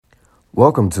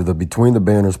Welcome to the Between the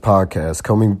Banners podcast,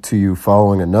 coming to you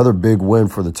following another big win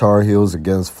for the Tar Heels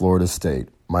against Florida State.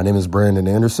 My name is Brandon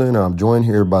Anderson, and I'm joined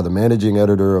here by the managing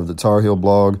editor of the Tar Heel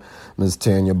blog, Ms.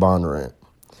 Tanya Bondurant.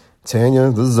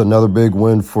 Tanya, this is another big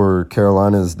win for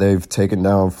Carolina as they've taken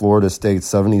down Florida State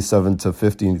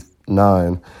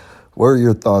 77-59. What are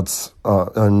your thoughts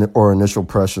or initial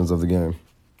impressions of the game?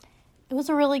 It was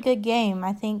a really good game.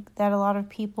 I think that a lot of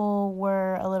people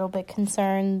were a little bit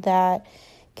concerned that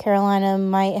Carolina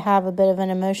might have a bit of an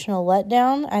emotional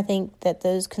letdown. I think that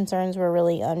those concerns were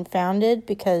really unfounded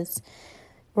because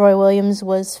Roy Williams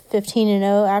was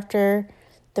 15-0 after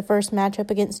the first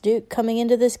matchup against Duke coming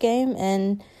into this game,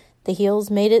 and the Heels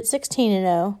made it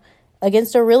 16-0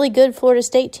 against a really good Florida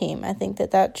State team. I think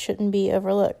that shouldn't be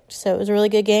overlooked. So it was a really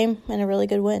good game and a really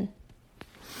good win.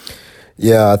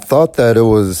 Yeah, I thought that it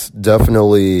was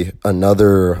definitely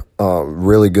another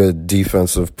really good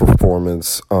defensive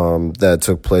performance that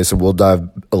took place, and we'll dive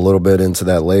a little bit into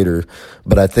that later.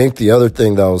 But I think the other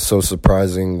thing that was so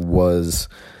surprising was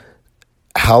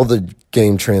how the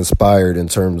game transpired in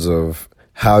terms of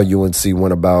how UNC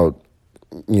went about,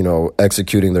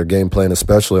 executing their game plan,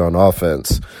 especially on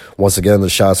offense. Once again, the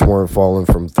shots weren't falling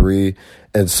from three,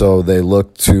 and so they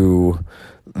looked to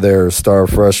their star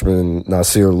freshman,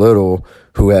 Nasir Little,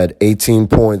 who had 18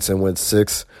 points and went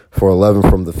 6 for 11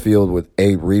 from the field with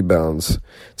 8 rebounds.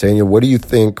 Tanya, what do you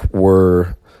think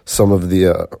were some of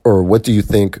the, or what do you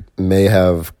think may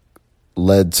have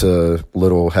led to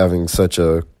Little having such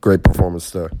a great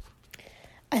performance there?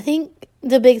 I think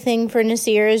the big thing for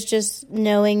Nasir is just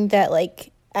knowing that,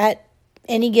 at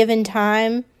any given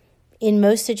time, in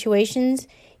most situations,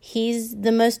 he's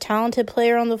the most talented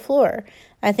player on the floor.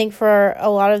 I think for a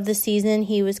lot of the season,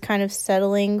 he was kind of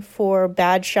settling for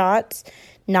bad shots,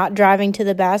 not driving to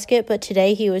the basket, but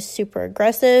today he was super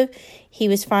aggressive. He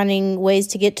was finding ways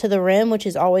to get to the rim, which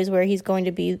is always where he's going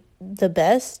to be the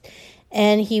best,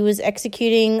 and he was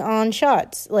executing on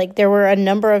shots. There were a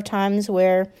number of times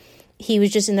where he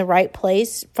was just in the right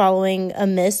place following a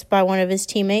miss by one of his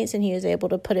teammates, and he was able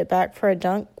to put it back for a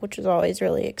dunk, which was always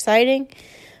really exciting.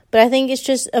 But I think it's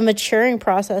just a maturing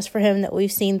process for him that we've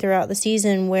seen throughout the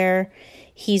season where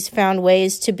he's found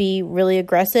ways to be really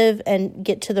aggressive and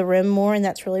get to the rim more, and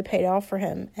that's really paid off for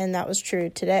him, and that was true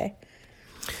today.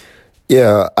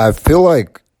 Yeah, I feel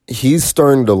like he's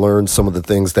starting to learn some of the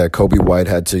things that Kobe White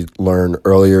had to learn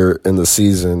earlier in the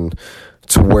season,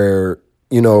 to where,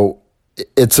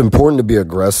 it's important to be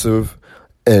aggressive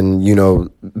and,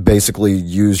 basically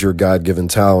use your God-given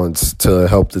talents to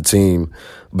help the team.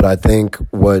 But I think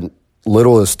what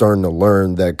Little is starting to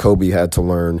learn that Kobe had to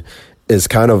learn is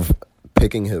kind of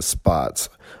picking his spots.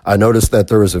 I noticed that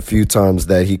there was a few times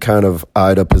that he kind of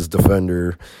eyed up his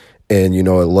defender and, it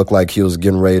looked like he was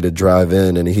getting ready to drive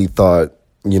in, and he thought,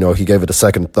 he gave it a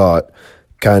second thought,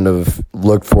 kind of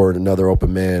looked for another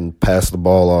open man, passed the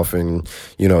ball off, and,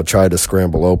 tried to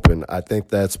scramble open. I think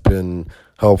that's been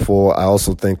helpful. I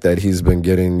also think that he's been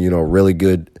getting, really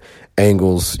good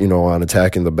angles, on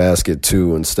attacking the basket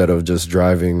too, instead of just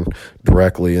driving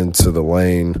directly into the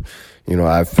lane.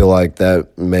 I feel like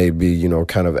that may be,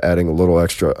 kind of adding a little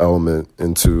extra element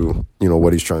into,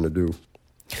 what he's trying to do.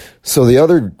 So the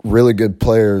other really good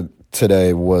player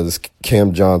today was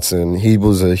Cam Johnson. He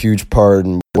was a huge part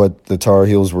in what the Tar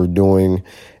Heels were doing,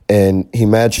 and he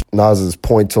matched Naz's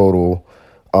point total,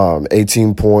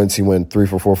 18 points. He went 3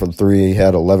 for 4 from 3. He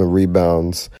had 11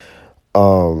 rebounds.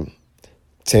 Tanya,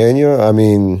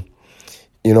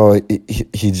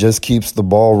 he just keeps the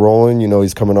ball rolling.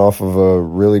 He's coming off of a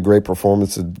really great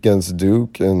performance against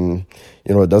Duke, and,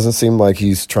 it doesn't seem like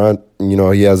he's trying,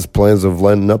 he has plans of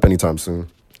letting up anytime soon.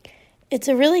 It's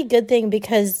a really good thing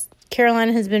because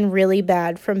Carolina has been really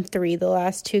bad from 3 the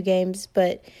last 2 games,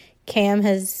 but Cam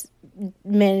has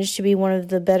managed to be one of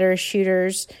the better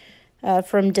shooters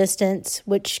from distance,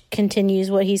 which continues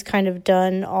what he's kind of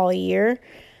done all year.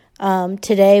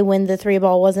 Today, when the 3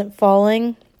 ball wasn't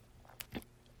falling,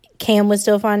 Cam was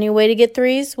still finding a way to get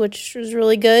threes, which was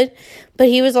really good. But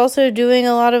he was also doing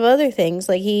a lot of other things.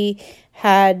 He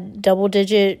had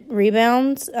double-digit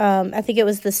rebounds. I think it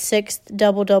was the 6th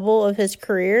double-double of his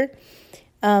career.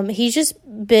 He's just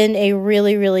been a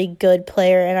really, really good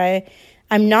player, and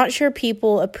I'm not sure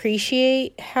people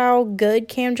appreciate how good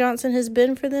Cam Johnson has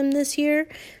been for them this year,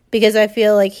 because I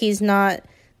feel like he's not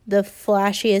the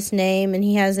flashiest name, and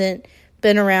he hasn't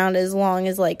been around as long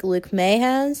as Luke May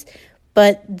has.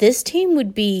 But this team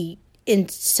would be in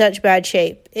such bad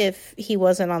shape if he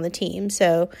wasn't on the team.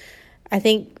 So I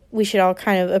think we should all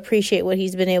kind of appreciate what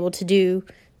he's been able to do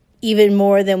even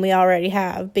more than we already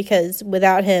have, because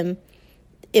without him,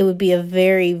 it would be a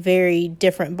very, very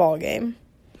different ball game.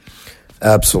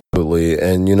 Absolutely. absolutely.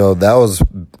 And, that was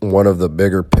one of the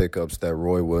bigger pickups that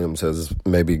Roy Williams has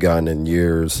maybe gotten in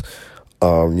years.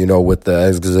 With the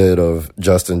exit of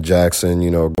Justin Jackson,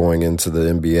 going into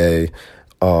the NBA,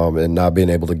 and not being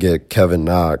able to get Kevin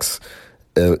Knox,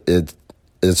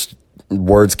 it's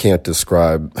words can't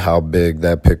describe how big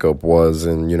that pickup was,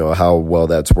 and how well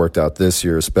that's worked out this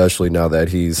year, especially now that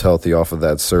he's healthy off of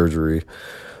that surgery.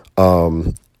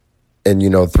 And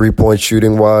 3-point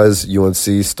shooting wise,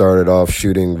 UNC started off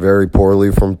shooting very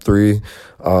poorly from three.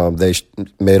 They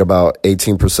made about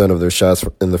 18% of their shots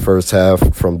in the first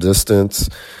half from distance.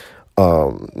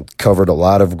 Covered a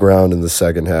lot of ground in the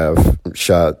second half,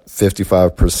 shot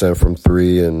 55% from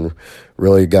three, and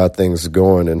really got things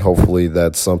going. And hopefully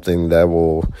that's something that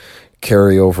will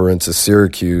carry over into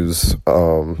Syracuse,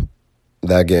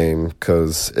 that game,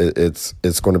 because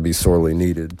it's going to be sorely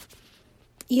needed.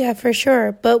 Yeah, for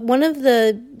sure. But one of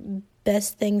the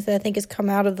best things that I think has come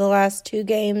out of the last two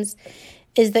games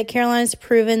is that Carolina's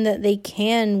proven that they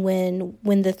can win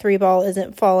when the three ball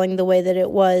isn't falling the way that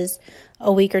it was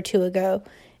a week or two ago.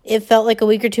 It felt like a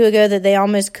week or two ago that they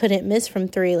almost couldn't miss from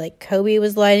three. Like Kobe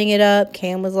was lighting it up,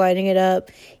 Cam was lighting it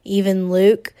up, even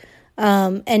Luke.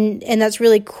 And that's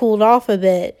really cooled off a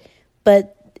bit.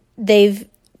 But they've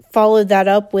followed that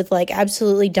up with like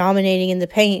absolutely dominating in the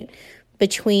paint.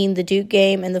 Between the Duke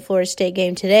game and the Florida State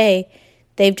game today,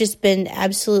 they've just been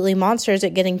absolutely monsters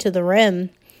at getting to the rim.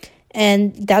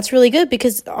 And that's really good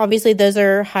because obviously those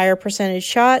are higher percentage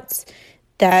shots.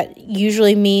 That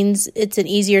usually means it's an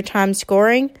easier time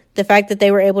scoring. The fact that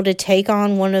they were able to take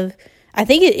on I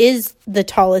think it is the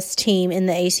tallest team in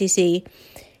the ACC,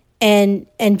 and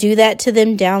do that to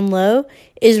them down low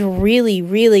is really,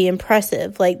 really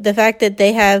impressive. Like the fact that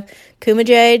they have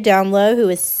Kumajay down low, who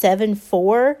is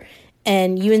 7'4",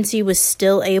 and UNC was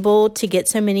still able to get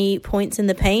so many points in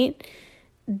the paint,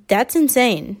 that's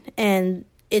insane. And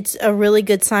it's a really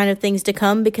good sign of things to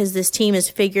come because this team is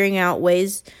figuring out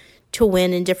ways to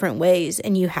win in different ways,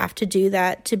 and you have to do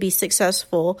that to be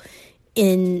successful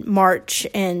in March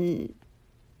and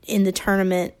in the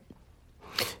tournament.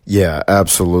 Yeah,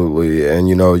 absolutely. And,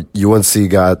 UNC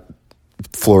got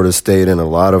Florida State in a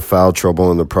lot of foul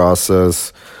trouble in the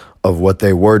process of what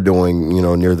they were doing,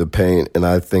 near the paint. And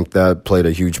I think that played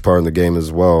a huge part in the game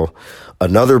as well.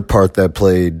 Another part that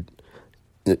played,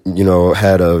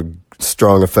 had a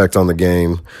strong effect on the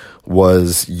game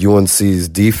was UNC's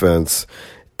defense.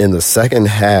 In the second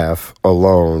half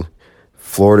alone,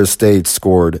 Florida State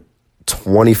scored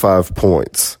 25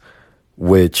 points,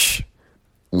 which,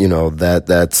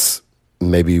 that's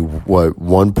maybe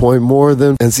 1 point more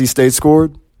than NC State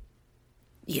scored?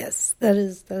 Yes, that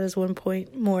is 1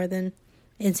 point more than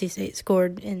NC State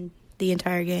scored in the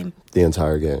entire game. The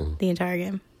entire game.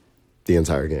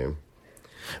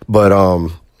 But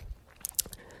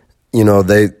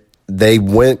they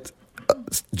went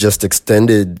just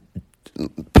extended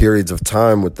periods of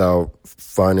time without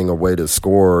finding a way to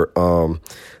score.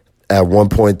 At one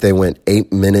point, they went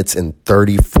 8 minutes and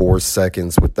 34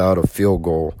 seconds without a field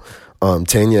goal.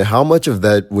 Tanya, how much of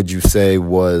that would you say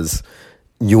was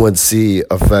UNC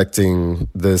affecting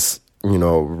this,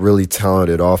 really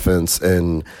talented offense,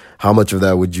 and how much of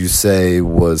that would you say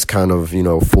was kind of,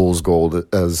 fool's gold,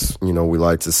 as, we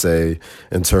like to say,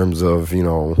 in terms of,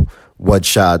 what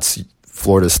shots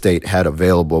Florida State had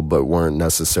available but weren't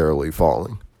necessarily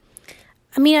falling?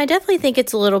 I mean, I definitely think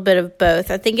it's a little bit of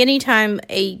both. I think anytime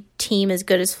a team as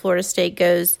good as Florida State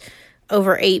goes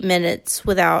over 8 minutes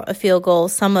without a field goal,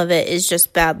 some of it is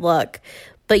just bad luck.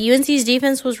 But UNC's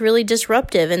defense was really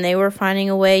disruptive, and they were finding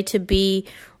a way to be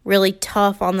really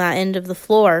tough on that end of the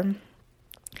floor.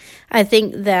 I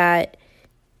think that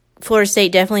Florida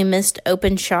State definitely missed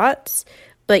open shots,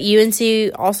 but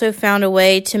UNC also found a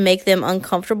way to make them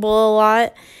uncomfortable a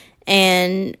lot,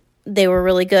 and they were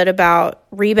really good about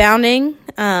rebounding.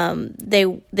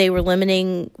 They were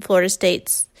limiting Florida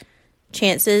State's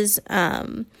chances,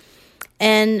 and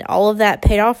all of that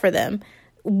paid off for them.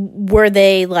 Were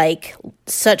they like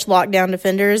such lockdown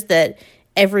defenders that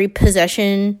every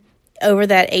possession over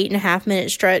that 8.5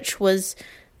 minute stretch was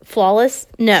flawless?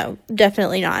 No,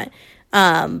 definitely not.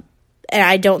 And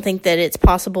I don't think that it's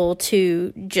possible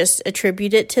to just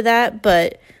attribute it to that,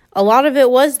 but a lot of it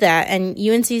was that. And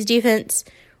UNC's defense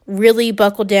really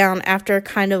buckled down after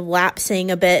kind of lapsing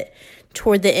a bit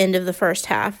toward the end of the first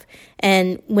half.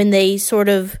 And when they sort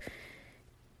of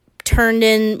turned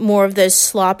in more of those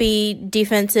sloppy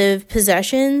defensive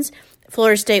possessions,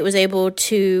 Florida State was able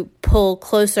to pull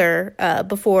closer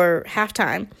before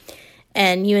halftime.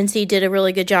 And UNC did a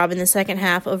really good job in the second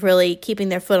half of really keeping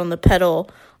their foot on the pedal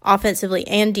offensively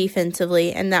and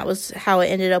defensively, and that was how it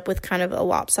ended up with kind of a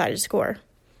lopsided score.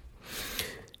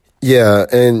 Yeah,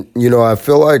 and I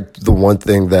feel like the one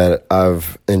thing that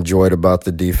I've enjoyed about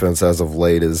the defense as of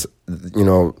late is,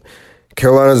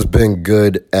 Carolina's been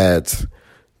good at,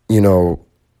 you know,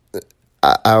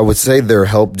 I would say their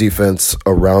help defense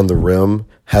around the rim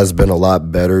has been a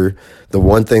lot better. The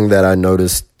one thing that I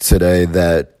noticed today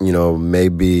that, may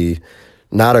be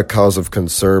not a cause of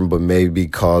concern, but maybe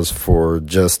cause for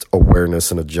just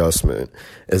awareness and adjustment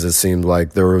is it seemed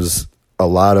like there was a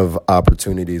lot of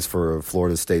opportunities for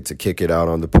Florida State to kick it out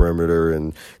on the perimeter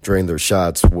and drain their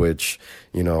shots, which,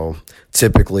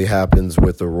 typically happens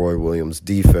with the Roy Williams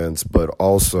defense. But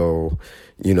also,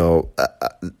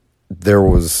 there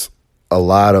was a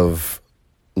lot of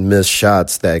missed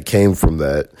shots that came from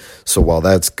that. So while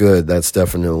that's good, that's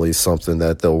definitely something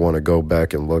that they'll want to go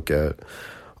back and look at.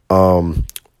 One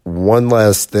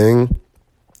last thing,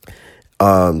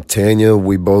 Tanya,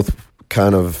 we both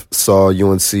kind of saw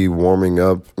UNC warming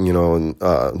up, and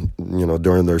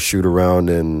during their shoot around,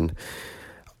 and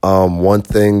one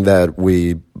thing that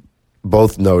we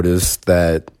both noticed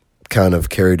that kind of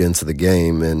carried into the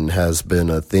game and has been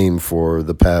a theme for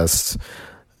the past,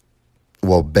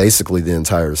 well, basically the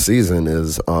entire season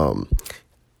is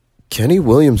Kenny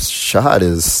Williams' shot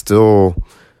is still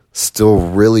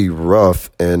really rough,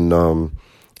 and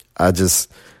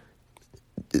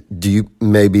do you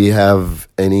maybe have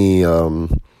any? I'm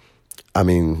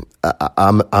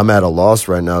at a loss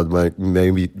right now.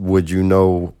 Maybe would you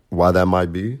know why that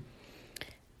might be?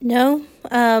 No,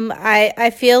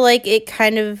 I feel like it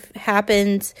kind of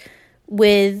happens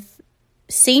with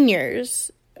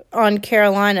seniors on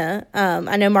Carolina.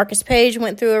 I know Marcus Page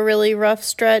went through a really rough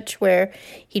stretch where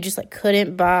he just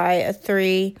couldn't buy a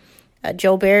three.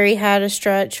 Joel Berry had a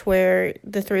stretch where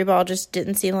the three ball just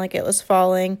didn't seem like it was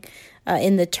falling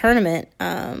in the tournament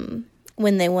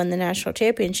when they won the national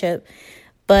championship.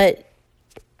 But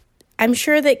I'm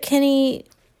sure that Kenny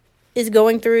is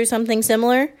going through something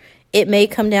similar. It may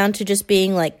come down to just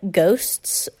being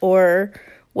ghosts or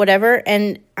whatever.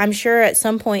 And I'm sure at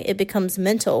some point it becomes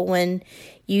mental when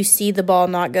you see the ball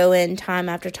not go in time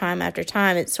after time after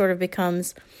time. It sort of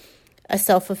becomes a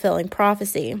self-fulfilling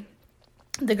prophecy.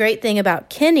 The great thing about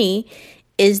Kenny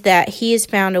is that he has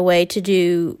found a way to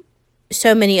do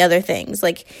so many other things.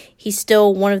 He's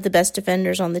still one of the best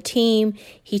defenders on the team.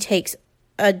 He takes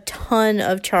a ton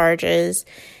of charges,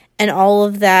 and all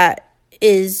of that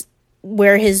is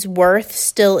where his worth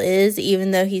still is,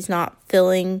 even though he's not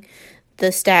filling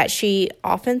the stat sheet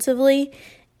offensively.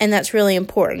 And that's really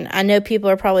important. I know people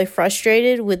are probably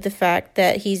frustrated with the fact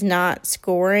that he's not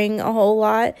scoring a whole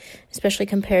lot, especially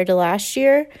compared to last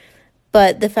year.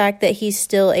 But the fact that he's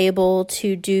still able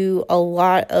to do a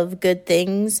lot of good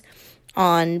things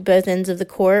on both ends of the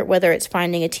court, whether it's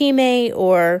finding a teammate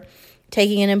or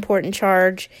taking an important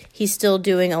charge, he's still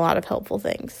doing a lot of helpful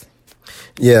things.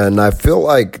 Yeah, and I feel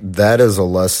like that is a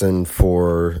lesson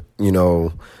for,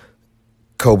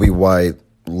 Kobe White,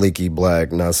 Leaky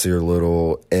Black, Nasir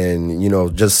Little, and,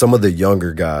 just some of the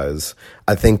younger guys.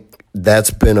 I think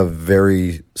that's been a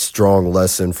very strong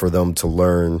lesson for them to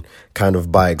learn kind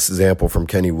of by example from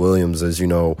Kenny Williams is,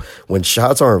 when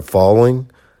shots aren't falling,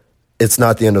 it's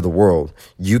not the end of the world.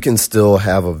 You can still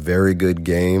have a very good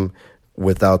game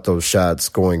without those shots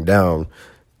going down.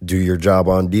 Do your job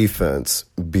on defense,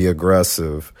 be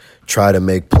aggressive, try to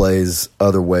make plays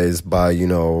other ways by,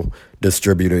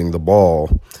 distributing the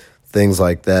ball, things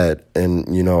like that. And,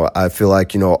 I feel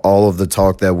like, all of the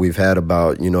talk that we've had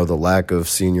about, the lack of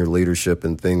senior leadership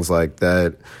and things like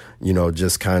that,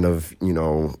 just kind of,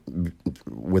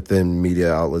 within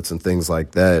media outlets and things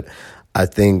like that, I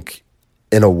think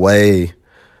in a way,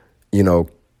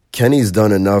 Kenny's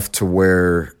done enough to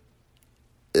where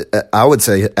I would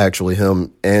say actually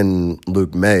him and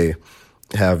Luke May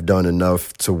have done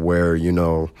enough to where,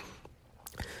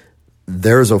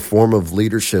 there's a form of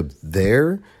leadership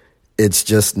there. It's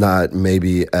just not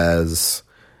maybe as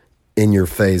in your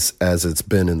face as it's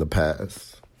been in the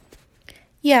past.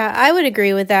 Yeah, I would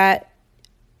agree with that.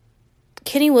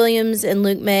 Kenny Williams and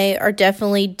Luke May are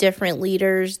definitely different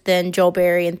leaders than Joel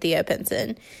Berry and Theo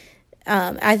Pinson.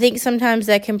 I think sometimes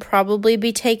that can probably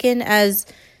be taken as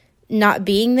not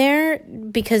being there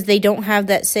because they don't have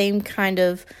that same kind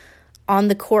of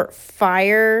on-the-court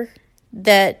fire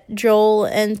that Joel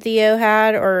and Theo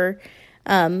had, or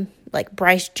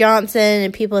Bryce Johnson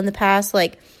and people in the past.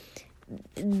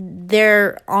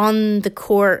 Their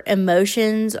on-the-court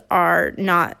emotions are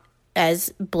not as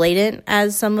blatant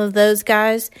as some of those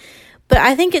guys. But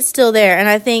I think it's still there, and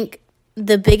I think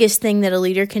the biggest thing that a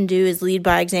leader can do is lead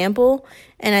by example.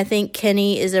 And I think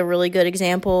Kenny is a really good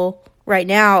example right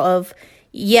now of,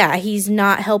 he's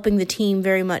not helping the team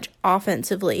very much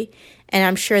offensively. and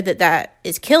I'm sure that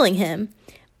is killing him.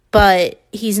 But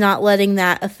he's not letting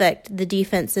that affect the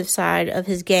defensive side of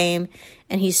his game,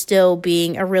 and he's still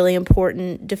being a really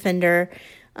important defender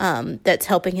that's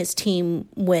helping his team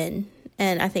win.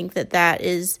 And I think that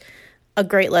is a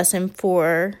great lesson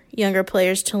for younger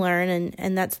players to learn,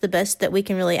 and that's the best that we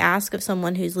can really ask of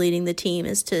someone who's leading the team,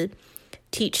 is to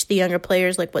teach the younger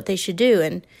players like what they should do.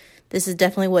 And this is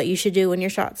definitely what you should do when your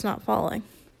shot's not falling.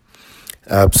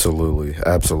 Absolutely.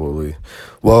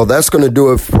 Well, that's going to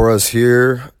do it for us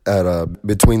here at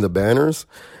Between the Banners.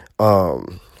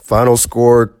 Final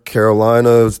score,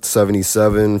 Carolina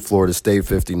 77, Florida State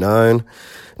 59.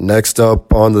 Next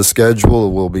up on the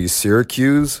schedule will be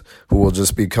Syracuse, who will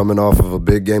just be coming off of a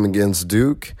big game against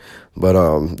Duke. But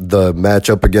the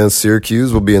matchup against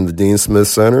Syracuse will be in the Dean Smith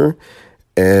Center,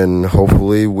 and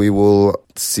hopefully we will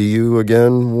see you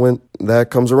again when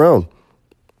that comes around.